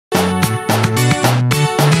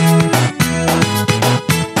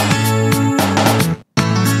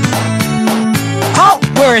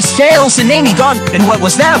tails and Amy gone. And what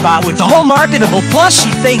was that about with the whole marketable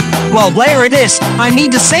plushie thing? Well, there it is. I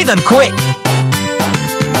need to say them quick.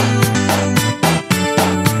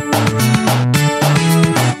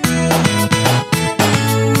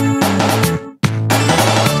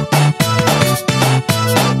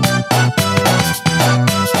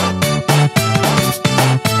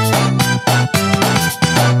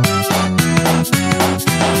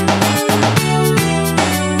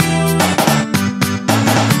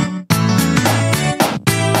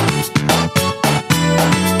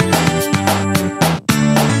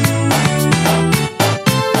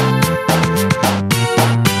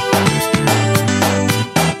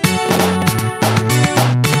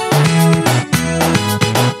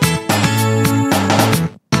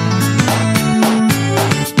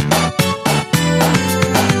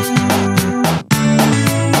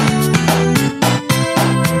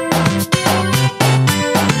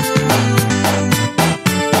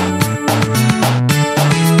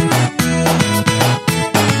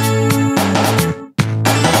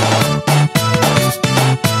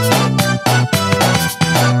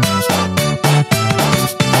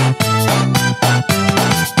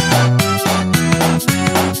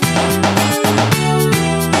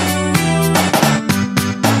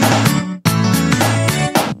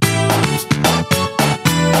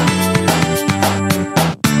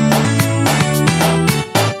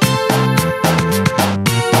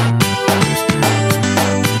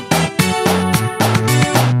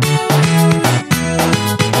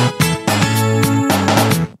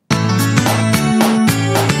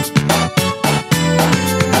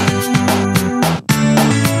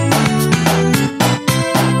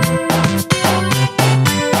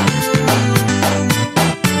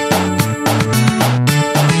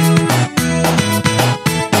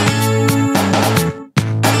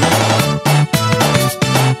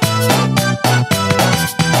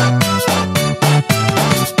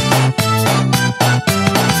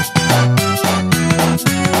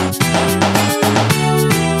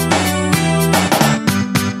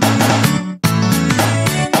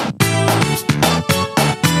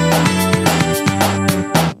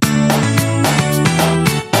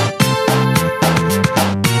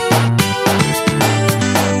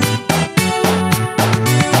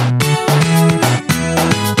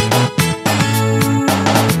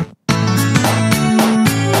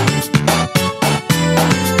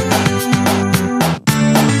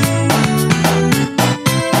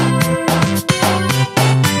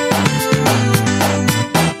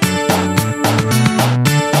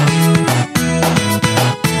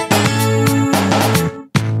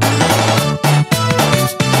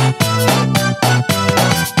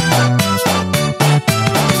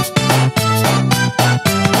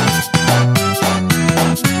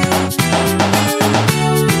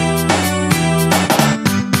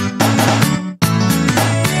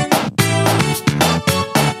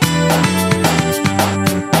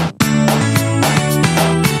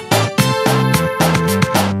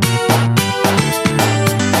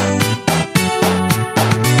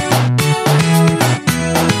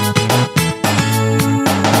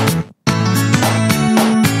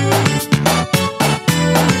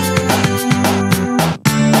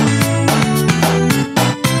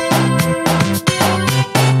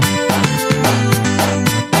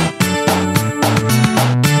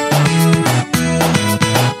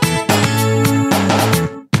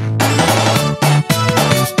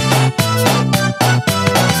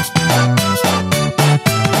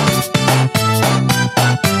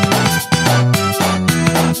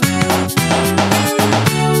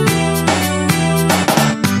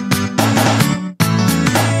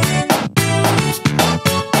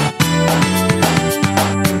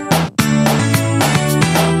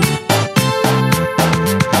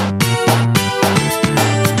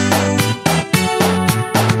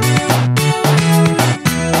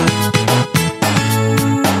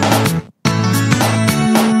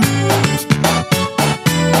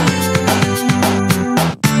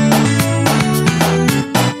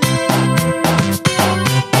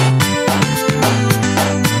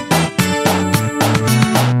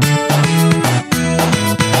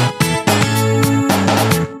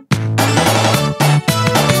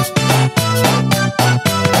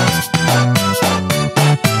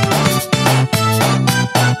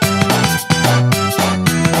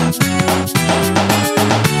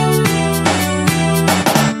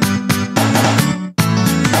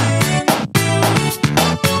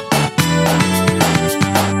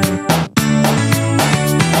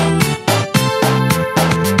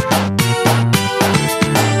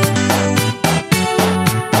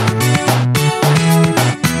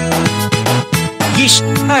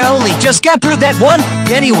 just got through that one.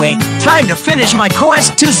 Anyway, time to finish my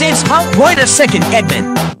quest to Zane's house. Wait a second,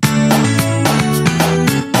 Edmund.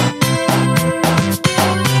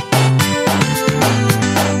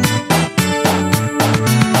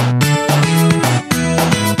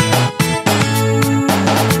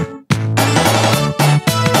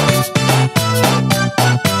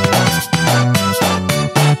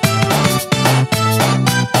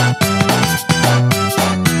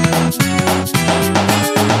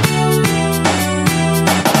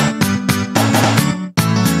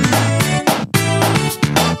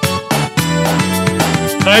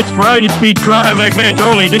 That's right, it's me, Tri-Magman's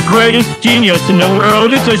only the greatest genius in the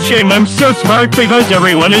world. It's a shame I'm so smart because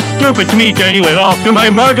everyone is stupid to me. Anyway, off to my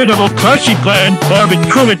marketable plushie plan. Orbit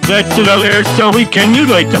Crewmate, let's to the air so we can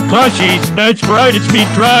mutilate the plushies. That's right, it's me,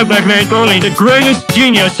 Tri-Magman's only the greatest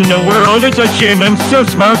genius in the world. It's a shame I'm so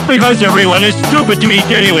smart because everyone is stupid to me.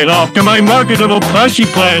 Anyway, off to my marketable plushie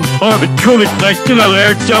plan. Orbit Crewmate, let's to the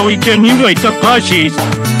air so we can mutilate the plushies.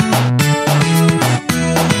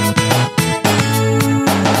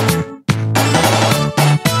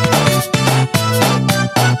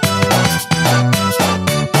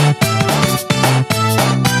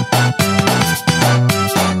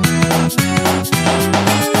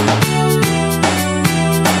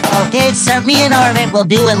 Okay, start me in orbit, we'll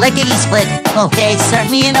do a lickety split. Okay, start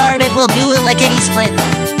me in orbit, we'll do a lickety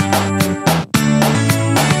split.